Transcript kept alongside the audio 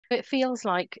It feels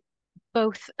like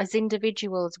both as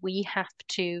individuals, we have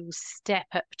to step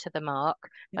up to the mark,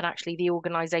 Yeah. but actually the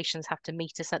organizations have to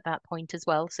meet us at that point as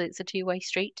well. So it's a two-way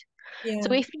street.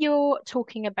 So Yeah. if you're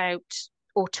talking about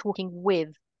or talking with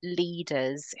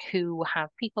leaders who have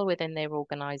people within their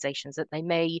organizations that they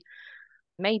may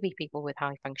be people with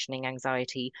high functioning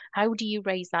anxiety, how do you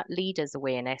raise that leaders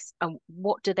awareness and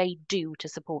what do they do to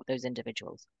support those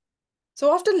individuals? So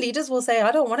often leaders will say,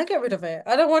 I don't want to get rid of it.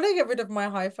 I don't want to get rid of my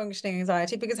high functioning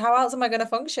anxiety because how else am I going to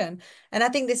function? And I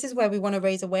think this is where we want to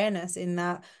raise awareness in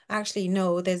that actually,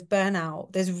 no, there's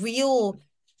burnout, there's real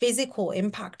physical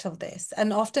impact of this.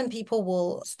 And often people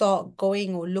will start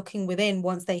going or looking within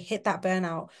once they hit that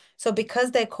burnout. So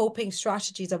because their coping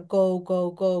strategies of go,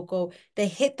 go, go, go, they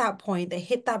hit that point, they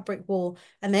hit that brick wall,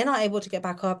 and they're not able to get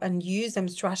back up and use them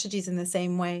strategies in the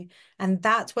same way. And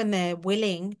that's when they're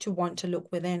willing to want to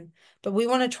look within. But we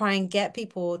want to try and get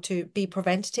people to be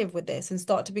preventative with this and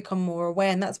start to become more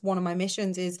aware. And that's one of my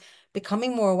missions is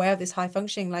becoming more aware of this high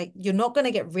functioning. Like you're not going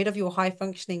to get rid of your high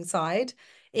functioning side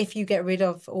if you get rid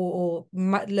of or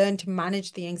learn to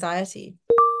manage the anxiety.